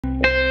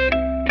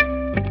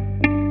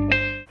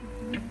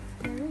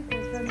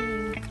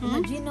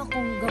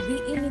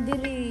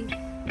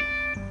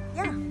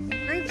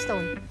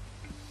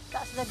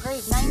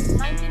plague?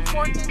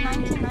 1914,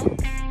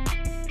 1990?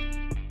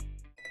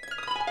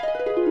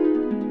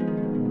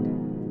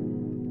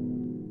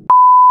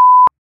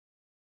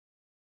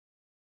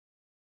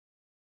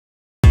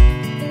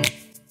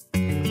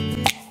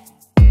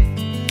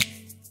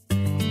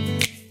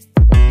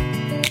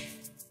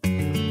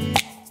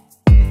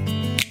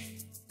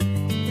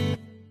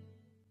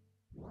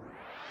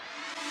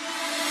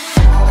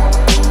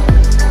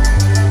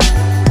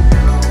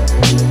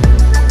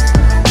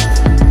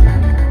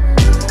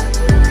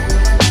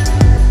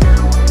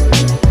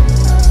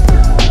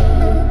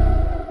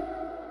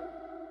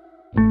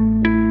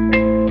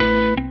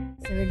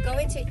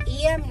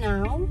 Eyam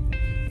now.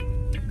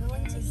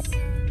 Going to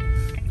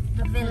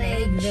the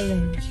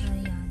village.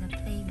 The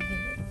plague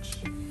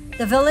village.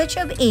 The village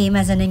of Eyam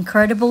has an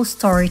incredible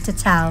story to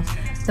tell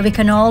that we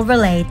can all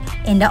relate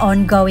in the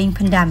ongoing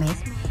pandemic.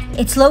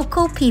 It's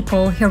local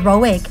people,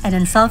 heroic and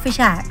unselfish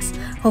acts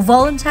who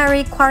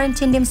voluntarily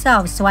quarantined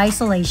themselves to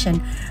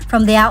isolation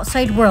from the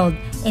outside world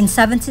in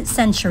 17th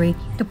century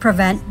to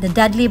prevent the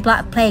deadly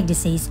Black Plague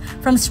disease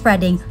from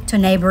spreading to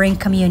neighboring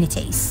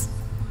communities.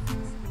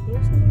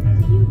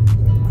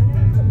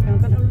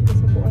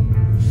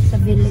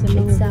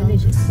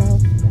 Village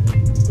itself.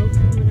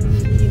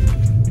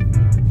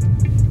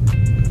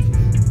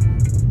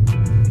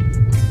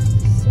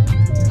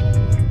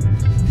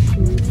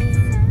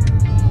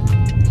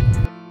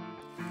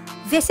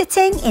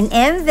 Visiting in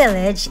Eyam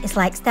Village is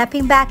like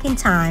stepping back in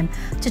time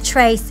to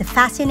trace the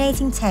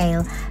fascinating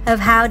tale of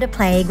how the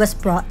plague was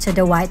brought to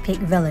the White Pig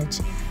village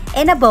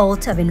in a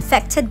boat of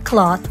infected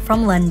cloth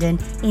from London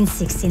in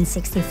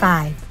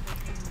 1665.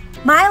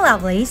 My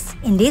lovelies,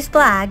 in this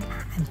vlog,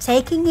 I'm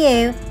taking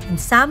you in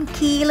some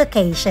key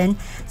locations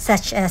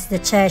such as the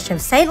Church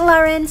of St.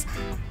 Lawrence,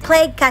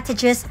 plague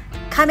cottages,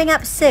 coming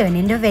up soon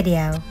in the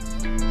video.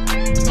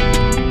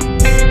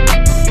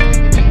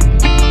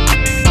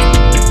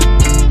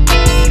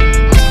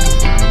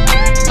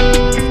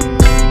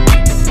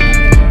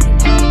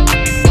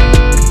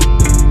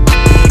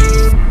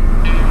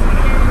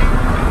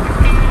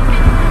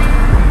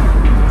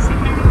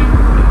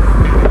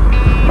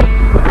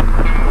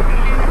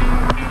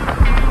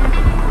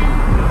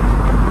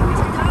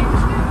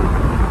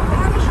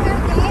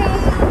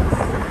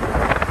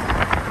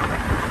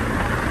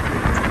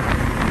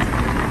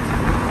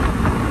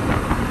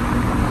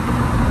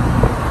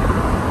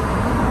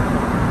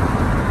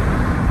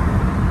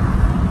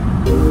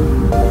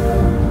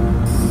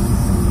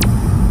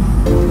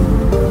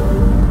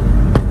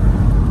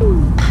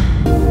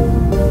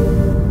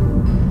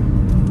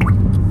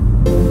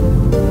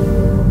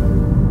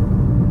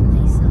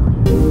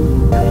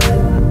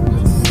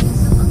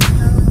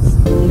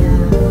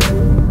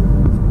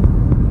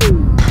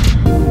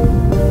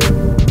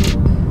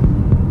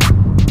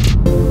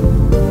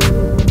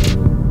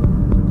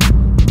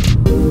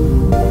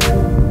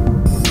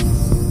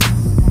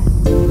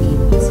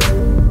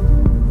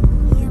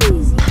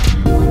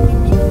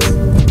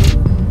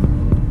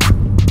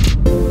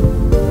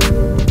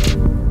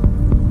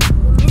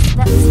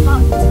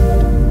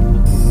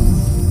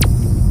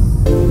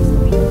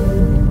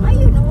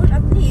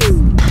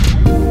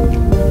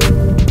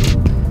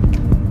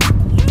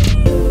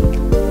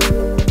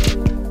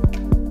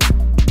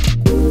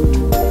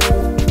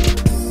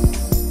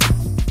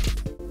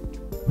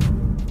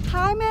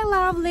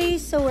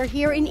 So we're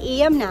here in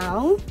Eyam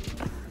now.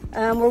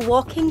 We're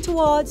walking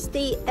towards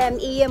the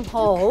Eyam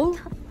Hall.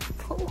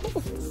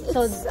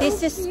 So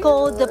this is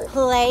called the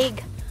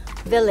Plague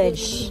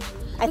Village.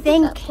 I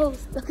think. Oh,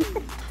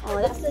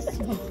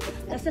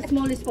 that's the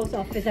smallest post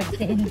office I've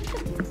seen.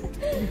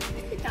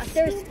 That's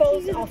their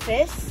post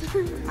office,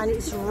 and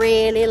it's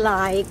really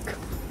like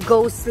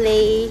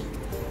ghostly.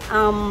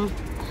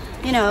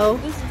 You know.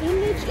 This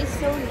village is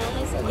so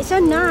nice. It's so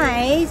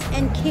nice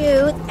and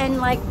cute and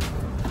like.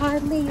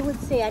 Hardly you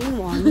would see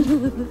anyone.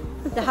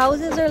 The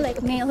houses are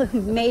like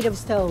made of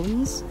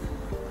stones.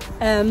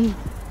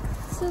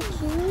 So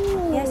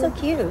cute. Yeah, so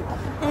cute.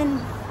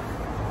 And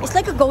it's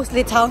like a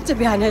ghostly town, to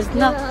be honest.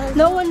 Yeah.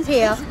 No one's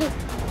here.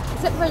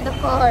 Except for the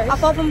cars.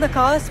 Apart from the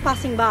cars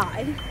passing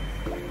by.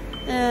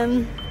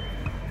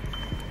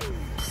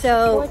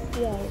 So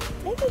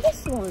maybe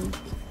this one.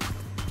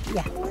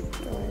 Yeah.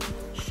 Courtyard.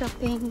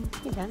 Shopping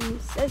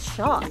events. It's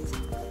shut.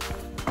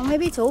 Or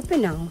maybe it's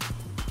open now.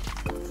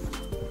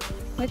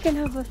 We can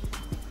have a,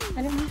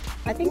 I don't know,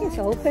 I think it's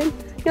open.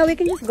 No, we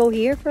can just go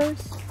here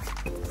first.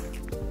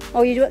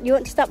 Oh, you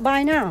want to stop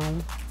by now?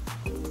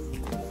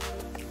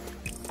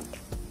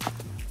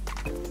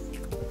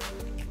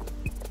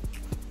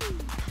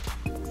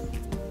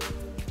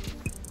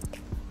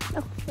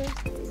 Oh,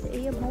 first is the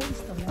Eyam Hall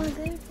store. Oh,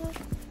 there you go.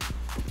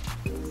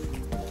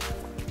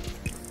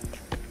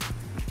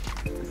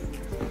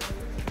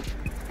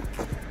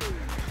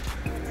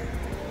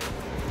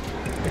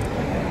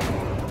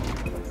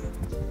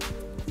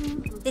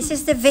 This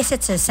is the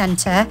visitor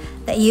centre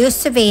that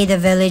used to be the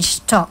village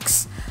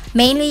stocks,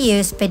 mainly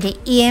used by the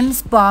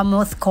Eyam's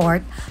Bournemouth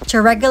Court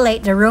to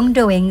regulate the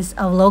wrongdoings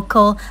of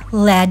local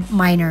lead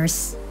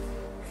miners.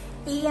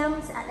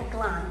 Eyam's at a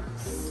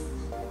glance.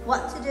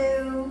 What to do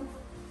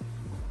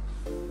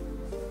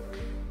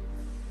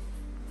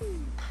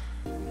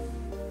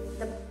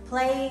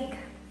plague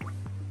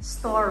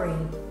story.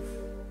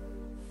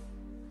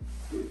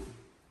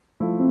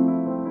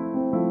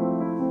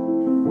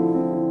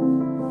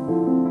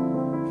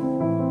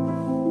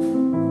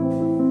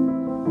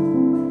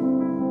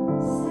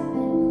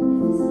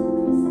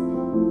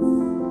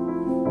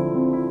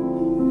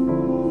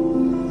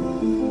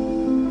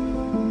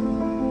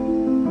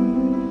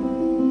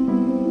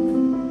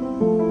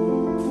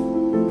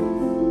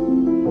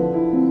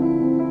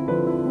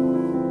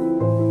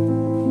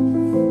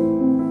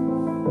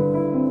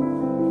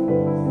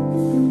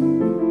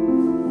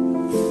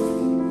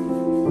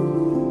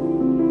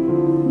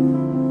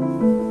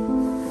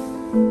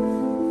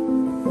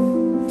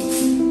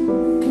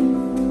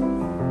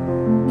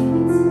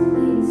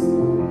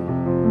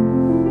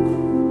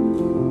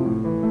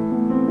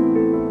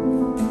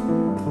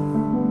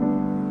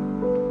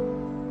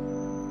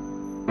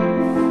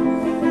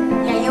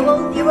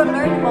 You will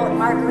learn about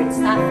Margaret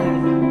Stafford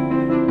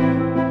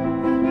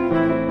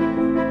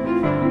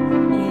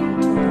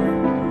in Tudor.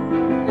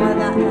 Now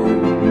that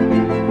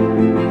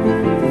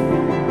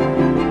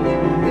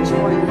which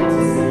one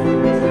is?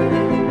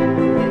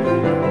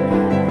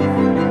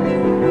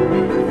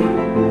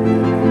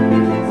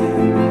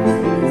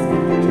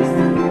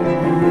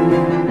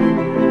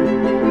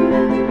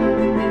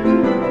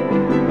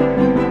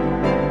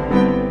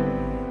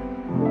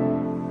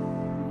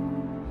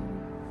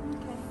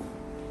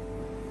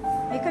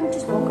 You can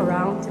just walk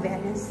around, to be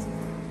honest.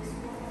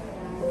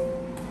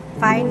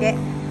 Find it.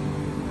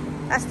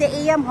 That's the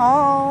Eyam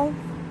Hall.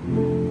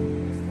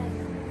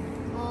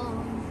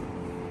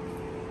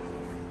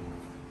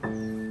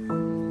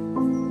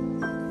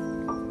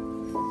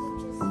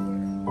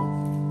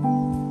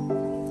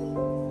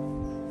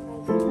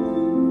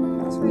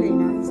 That's really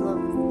nice, look.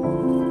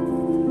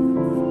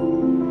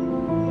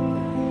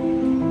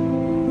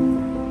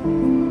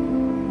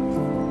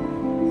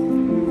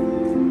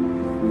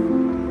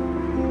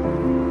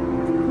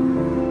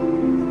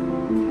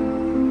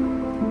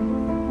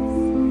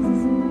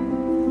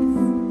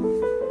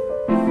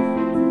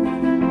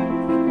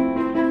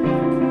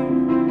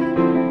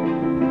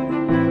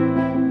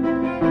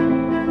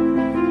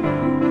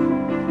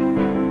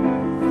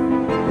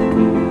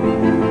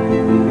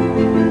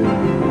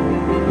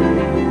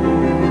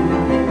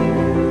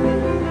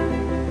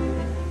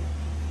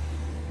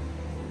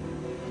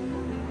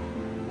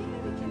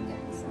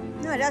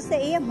 No, that's the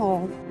Eyam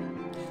Hall.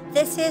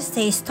 This is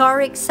the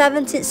historic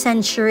 17th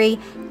century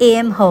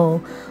Eyam Hall,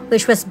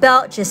 which was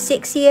built just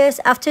 6 years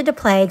after the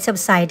plague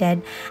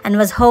subsided and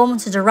was home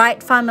to the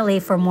Wright family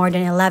for more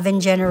than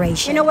 11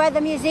 generations. You know where the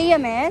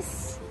museum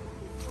is?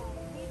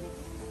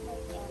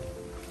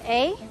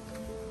 Eh?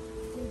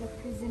 The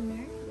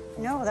prisoner.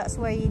 No, that's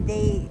where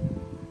they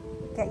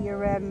get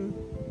your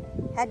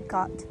head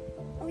cut.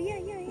 Oh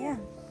yeah.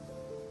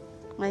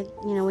 Like,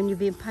 you know, when you're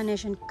being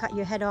punished and cut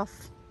your head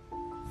off,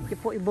 you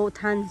put your both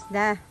hands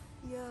there.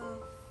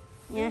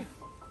 Yeah.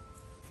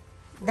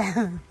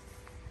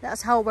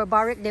 That's how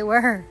barbaric they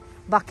were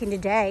back in the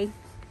day.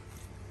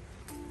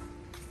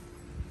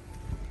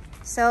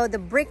 So the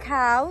brick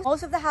house,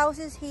 most of the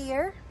houses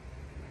here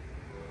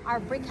are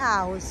brick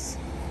house.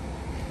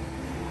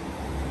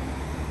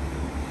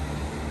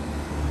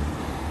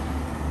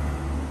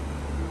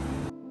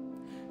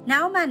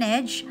 Now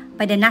managed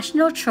by the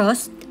National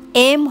Trust,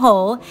 Eyam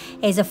Hall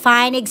is a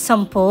fine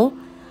example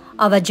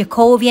of a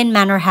Jacobean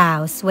manor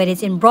house with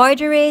its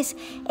embroideries,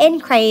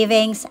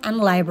 engravings and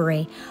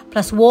library,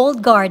 plus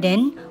walled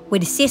garden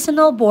with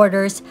seasonal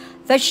borders,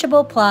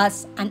 vegetable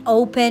plots and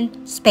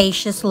open,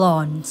 spacious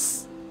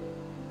lawns.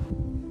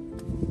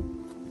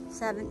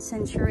 7th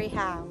century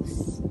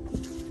house.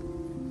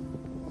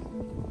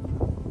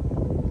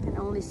 You can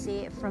only see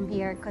it from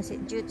here because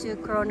due to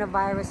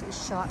coronavirus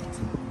it's shut.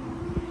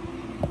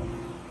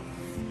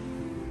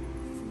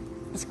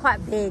 It's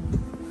quite big.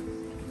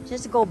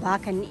 Just go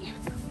back and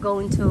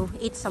going to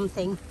eat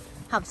something,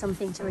 have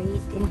something to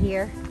eat in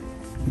here.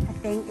 I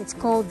think it's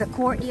called the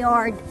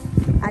courtyard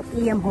at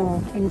Eyam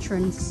Hall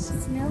entrance.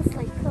 It smells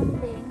like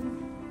pumping.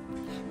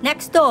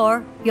 Next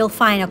door, you'll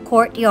find a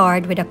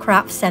courtyard with a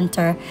craft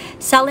center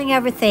selling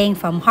everything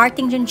from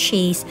Hartington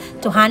cheese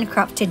to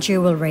handcrafted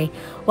jewelry,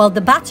 while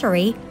the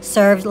Battery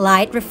serves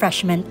light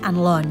refreshment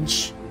and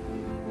lunch.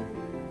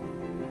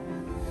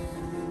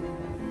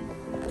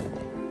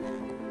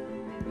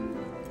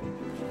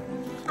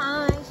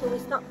 So we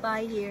stopped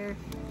by here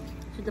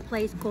to the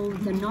place called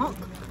The Knock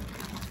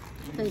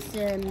because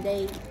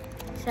they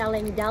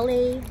selling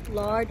deli,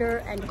 larder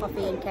and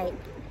coffee and cake.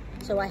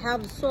 So I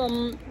have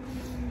some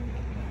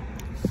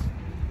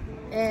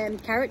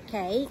carrot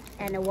cake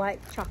and a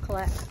white hat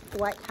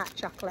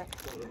chocolate.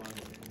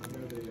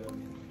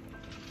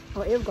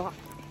 What you've got?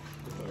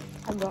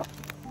 I've got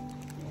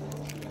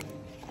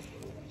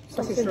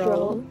sausage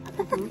roll.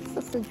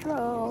 Sausage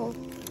roll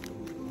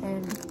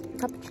and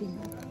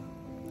cappuccino.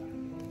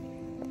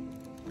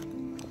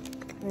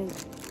 Right.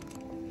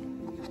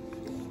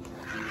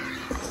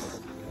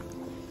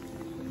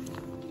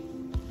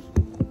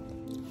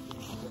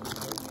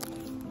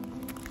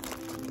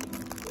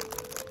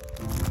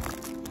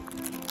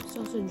 So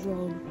sausage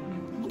roll.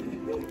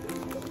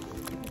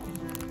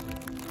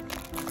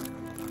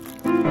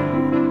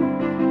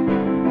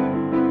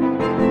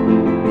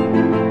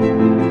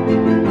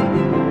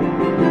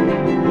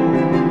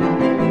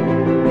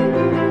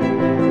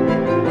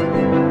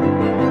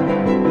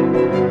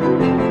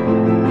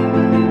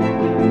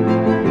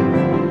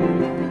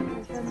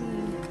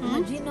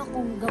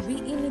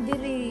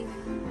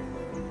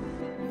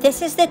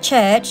 This is the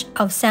Church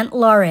of St.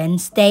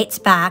 Lawrence, dates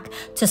back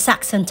to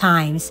Saxon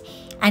times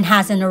and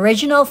has an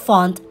original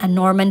font and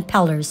Norman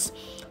pillars,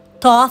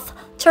 thought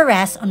to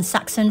rest on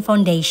Saxon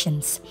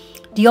foundations.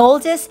 The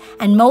oldest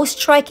and most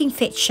striking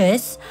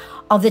features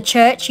of the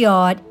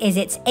churchyard is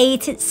its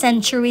 18th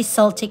century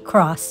Celtic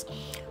cross,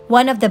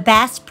 one of the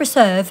best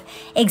preserved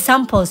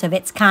examples of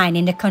its kind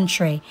in the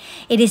country.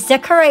 It is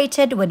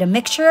decorated with a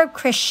mixture of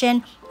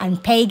Christian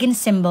and pagan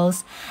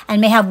symbols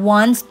and may have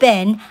once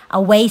been a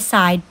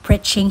wayside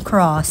preaching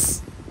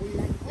cross.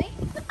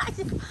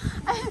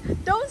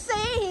 Don't say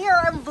it here,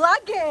 I'm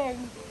vlogging.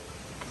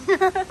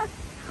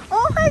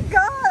 Oh my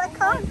god, I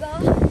can't.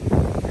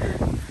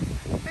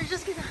 We're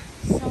just gonna...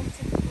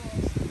 Celtic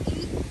cross.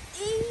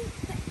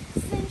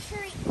 8th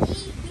century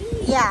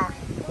EB. Yeah.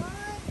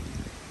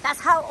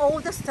 That's how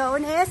old the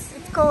stone is.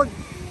 It's called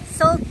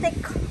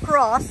Celtic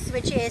cross,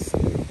 which is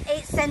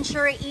 8th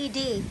century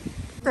ED.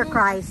 After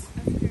Christ.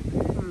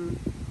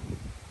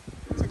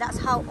 So that's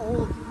how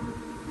old.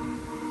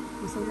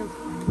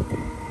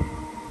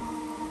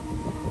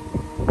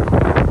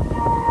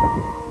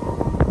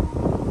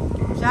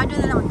 So I do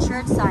that on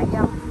church side,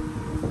 yeah.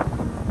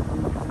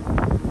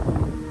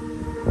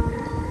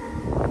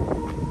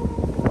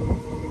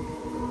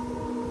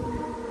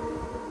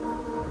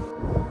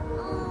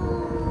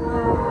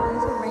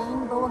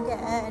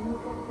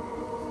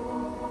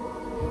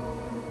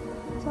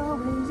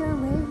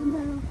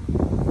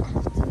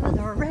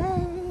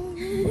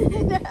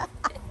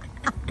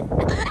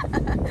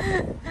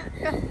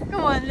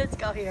 Come on, let's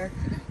go here.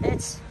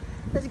 Let's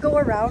go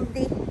around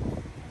the...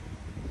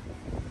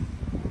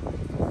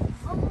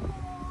 Oh,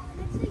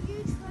 that's a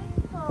huge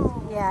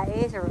rainbow. Yeah,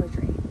 it is a huge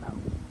rainbow.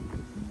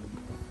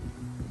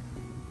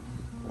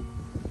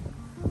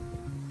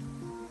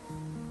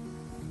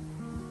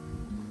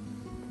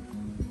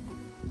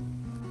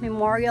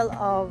 Memorial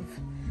of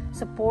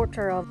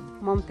supporter of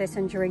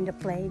Montpesson during the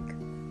plague.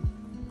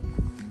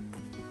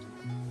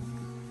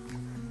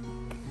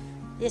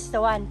 This is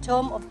the one,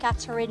 tomb of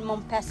Catherine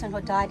Montpesson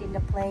who died in the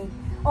plague.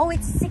 Oh,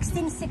 it's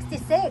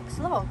 1666,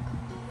 look.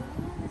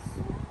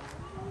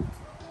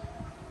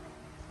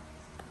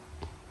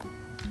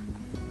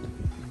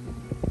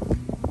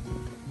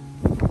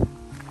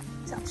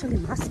 It's actually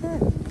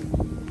massive.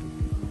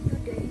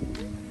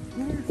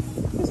 Yeah,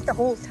 it's the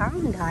whole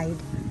town died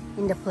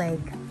in the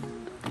plague.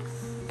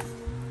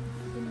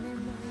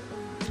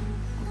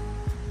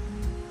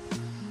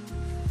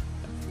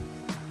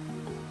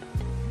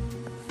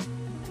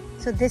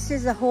 So this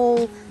is a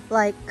whole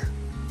like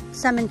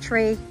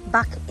cemetery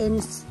back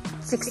in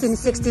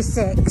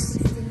 1666.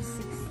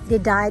 They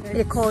died,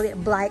 they call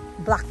it black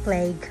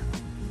plague.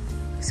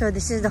 So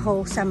this is the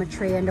whole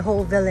cemetery and the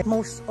whole village.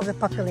 Most of the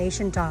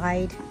population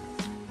died.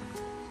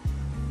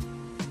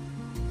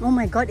 Oh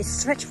my god, it's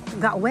stretched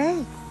that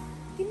way.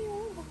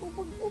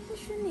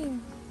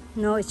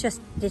 No, it's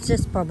just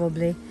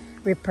probably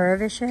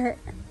refurbish it.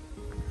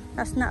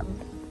 That's not,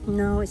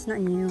 no, it's not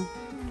new.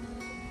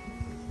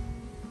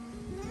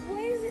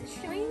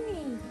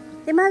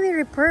 They might be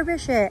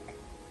refurbish it.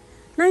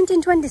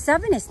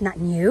 1927 is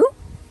not new.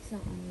 It's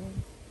not new.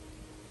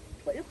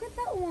 But look at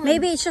that one.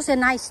 Maybe it's just a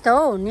nice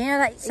stone. You know,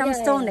 like some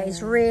stone that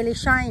is really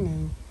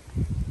shining.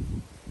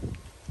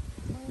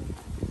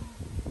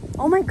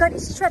 Oh my god,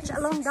 it's stretched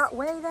along that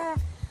way there.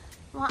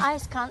 My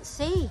eyes can't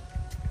see.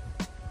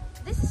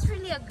 This is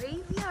really a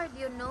graveyard,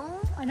 you know?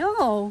 I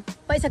know.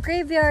 But it's a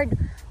graveyard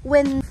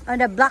when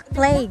the Black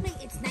Plague.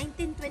 It's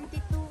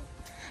 1922.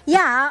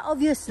 Yeah,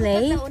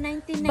 obviously.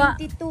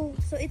 1992.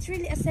 So it's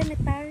really a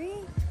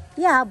cemetery.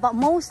 Yeah, but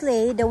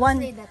mostly the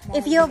one,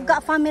 if you've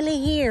got family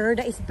here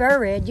that is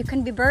buried, you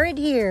can be buried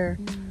here.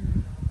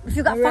 If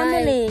you got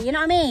family, you know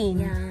what I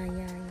mean?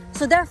 Yeah.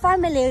 So their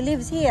family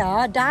lives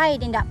here,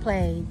 died in that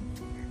place.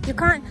 You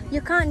can't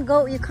have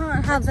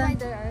That's why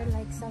there are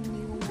like some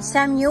new ones.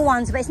 Some new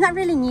ones, but it's not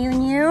really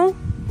new.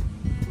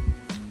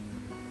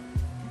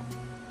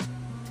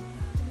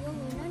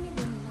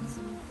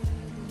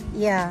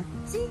 Yeah.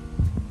 See?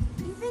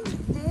 Even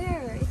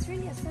there, it's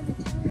really a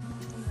cemetery.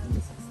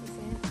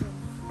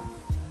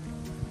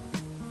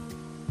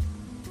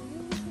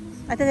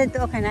 1967. Ato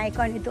dito okay na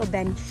icon ito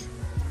bench.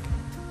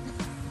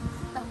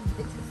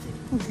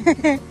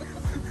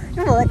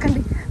 Well, it can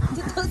be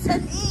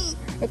 2008.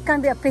 it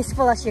can be as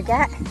peaceful as you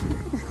get.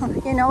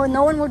 You know,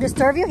 no one will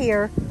disturb you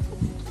here.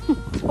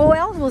 Who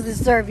else will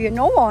disturb you?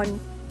 No one.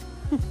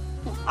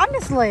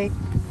 Honestly,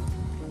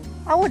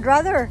 I would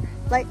rather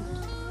like.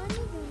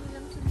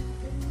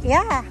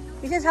 Yeah,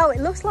 this is how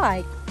it looks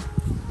like.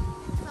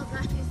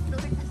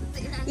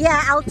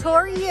 Yeah, I'll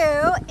tour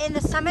you in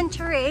the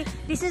cemetery.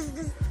 This is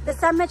the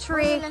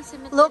cemetery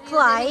look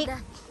like.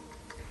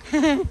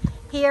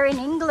 here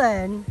in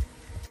England.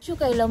 Sure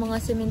kayo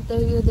mga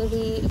cemetery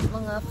dali,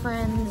 mga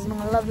friends,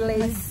 mga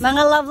lovelies.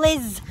 Mga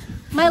lovelies.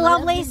 My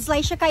lovelies,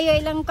 like siya kayo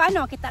ilang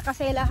ano, kita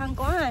kasi ilahan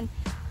kuan.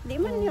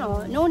 Di man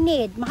yun, no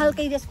need. Mahal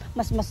kayo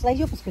mas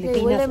layo pas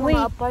Pilipinas. Wala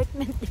mga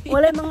apartment.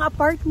 Wala mga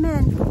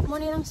apartment. Mo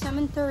nilang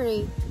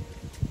cemetery.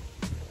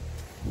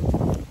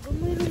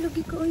 Mayroon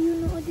lagi ko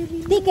ayun no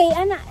diri. Di kay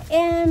ana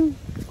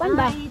kuan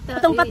ba?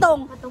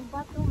 Patong-patong.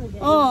 Patong-patong.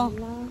 Oh.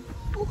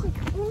 Okay,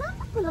 una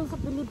pa lang sa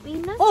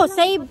Pilipinas. Oh,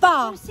 save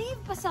pa. Save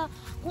pa sa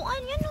kung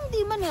ano yan nung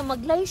di man nga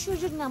mag-laisyo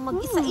jud nga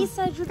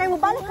mag-isa-isa jud. Kay mo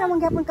balik ra man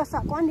gyapon ka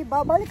sa kuan di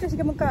ba? Balik ra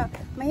sigam ka.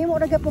 Mahimo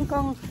ra gyapon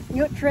kang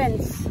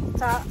nutrients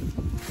sa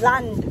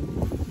land.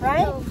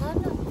 Right?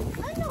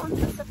 Ano ang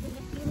sa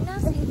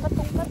Pilipinas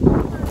ipatong-patong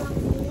na lang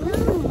nila.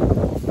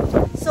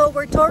 So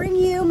we're touring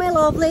you, my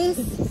lovelies,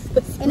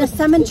 in a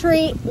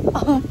cemetery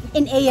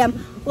in Eyam.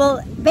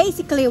 Well,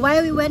 basically, why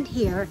we went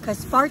here,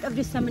 because part of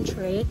the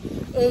cemetery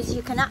is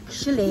you can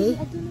actually...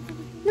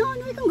 No,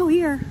 you can go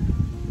here.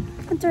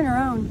 You can turn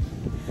around.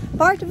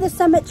 Part of the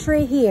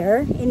cemetery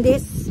here, in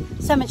this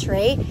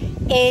cemetery,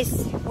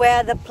 is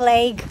where the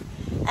plague,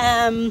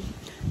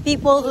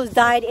 people who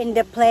died in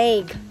the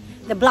plague,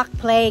 the Black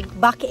Plague,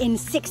 back in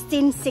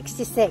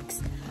 1666.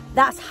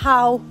 That's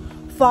how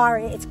far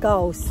it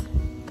goes.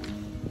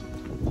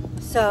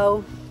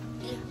 So,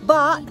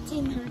 but...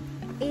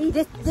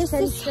 This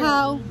is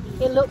how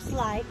it looks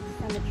like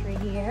cemetery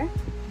here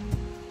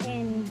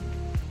in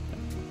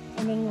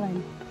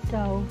England.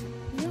 So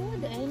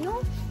I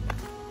know.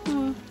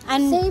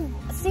 And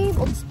save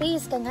of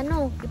space kang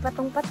ano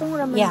ipatong-patong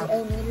ra man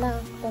ay nila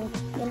kung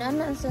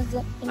ana ang sa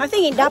I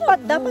think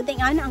dapat ang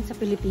ana ang sa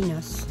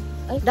Pilipinas.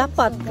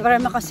 Dapat para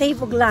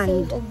maka-save og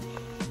land.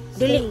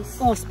 Space.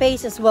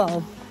 Space as well.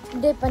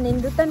 Hindi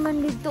panindutan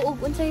man dito og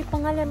unsay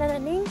pangalan na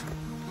ning?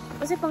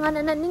 Kasi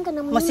pangalan na ning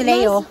kanang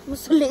Musileo.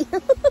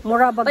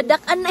 Mura bag.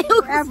 Padakan na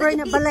yung forever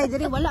na balay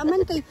diri wala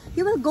man kay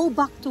you will go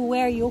back to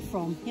where you're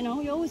from. You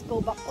know, you always go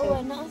back to.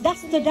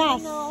 That's the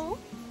dust.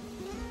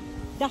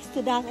 That's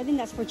the dust. I think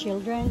that's for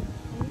children.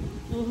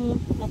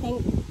 I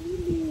think.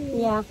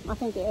 Yeah, I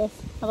think it is.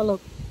 Have a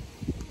look.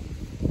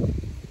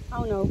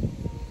 Oh no.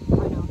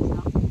 Oh no, it's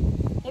not.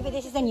 Maybe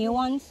this is the new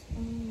ones.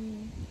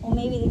 Or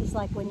maybe this is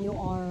like when you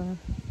are.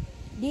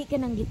 Di ka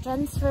nang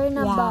gi-transfer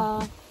na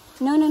ba? No.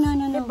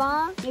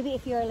 Diba? Maybe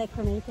if you're like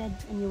cremated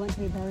and you want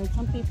to be buried,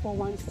 some people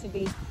want to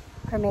be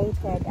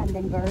cremated and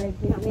then buried,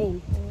 you know what I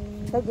mean?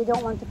 But they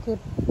don't want to keep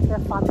their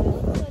family.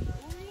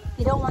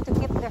 They don't want to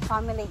keep their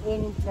family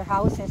in their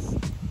houses.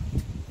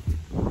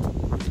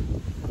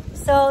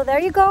 So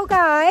there you go,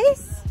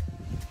 guys.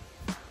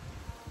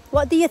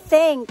 What do you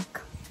think?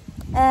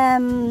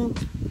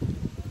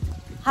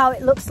 How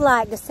it looks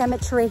like the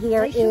cemetery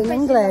here in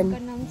England.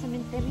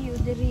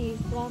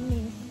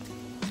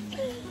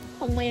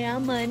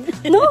 Pangmayaman.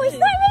 No, it's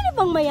not really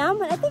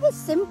pangmayaman. I think it's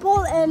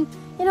simple and,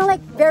 you know, like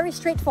very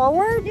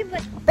straightforward,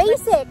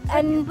 basic,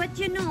 and but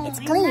you know,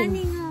 it's clean.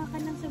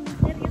 Kanang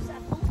cemetery sa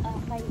atong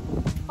kay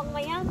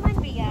pangmayaman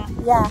biya.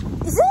 Yeah.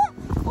 Is it?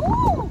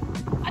 Oh,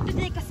 ato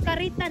di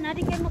kaskarita na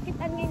di kay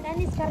makita ngayon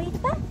ani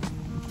karita.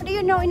 Do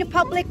you know in a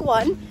public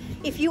one,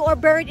 if you are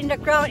buried in the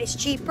ground, it's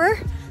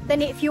cheaper than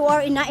if you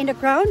are not in the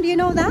ground. Do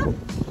you know that?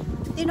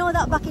 Do you know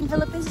that back in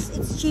Philippines,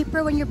 it's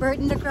cheaper when you're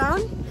buried in the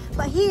ground?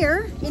 But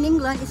here in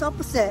England, it's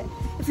opposite.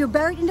 If you're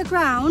buried in the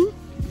ground,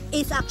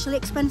 it's actually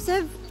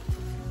expensive.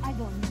 I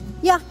don't know.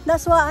 Yeah,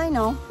 that's what I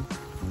know.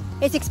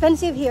 It's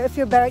expensive here if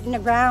you're buried in the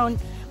ground.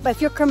 But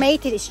if you're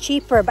cremated, it's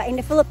cheaper. But in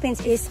the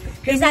Philippines, it's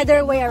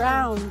other way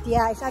around.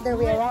 Yeah, it's other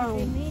way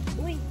around.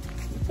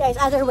 Yeah,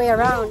 it's other way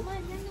around.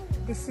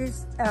 This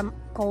is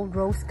called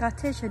Rose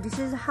Cottage. So this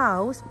is a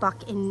house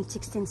back in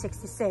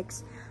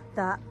 1666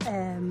 that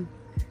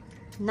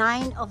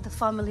 9 of the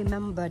family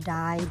member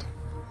died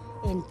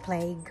in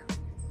plague.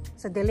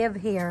 So they live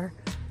here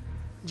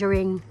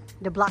during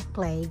the Black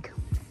Plague.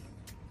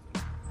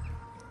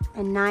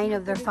 And 9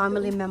 of their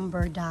family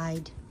member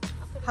died.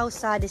 How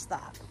sad is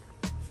that?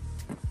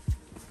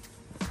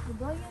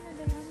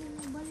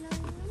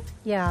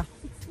 Yeah.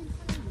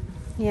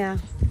 Yeah.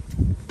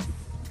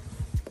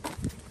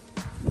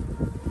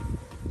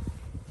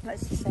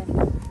 What's this say?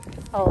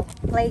 Oh,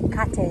 Plague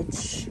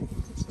Cottage.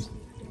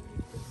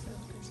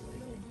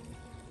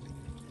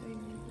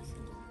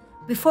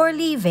 Before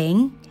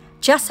leaving,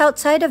 just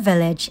outside the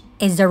village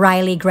is the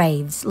Riley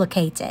Graves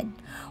located.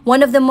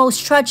 One of the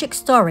most tragic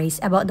stories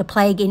about the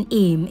plague in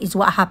Eyam is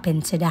what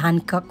happened to the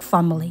Hancock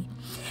family.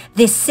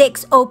 These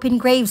 6 open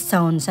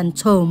gravestones and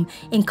tomb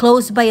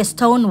enclosed by a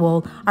stone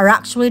wall are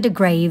actually the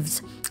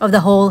graves of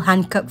the whole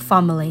Hancock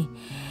family.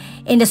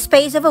 In the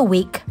space of a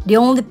week, the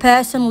only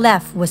person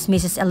left was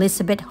Mrs.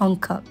 Elizabeth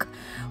Hancock,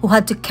 who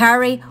had to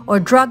carry or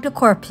drag the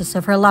corpses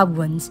of her loved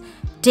ones,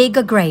 dig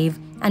a grave,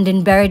 and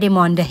then bury them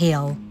on the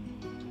hill.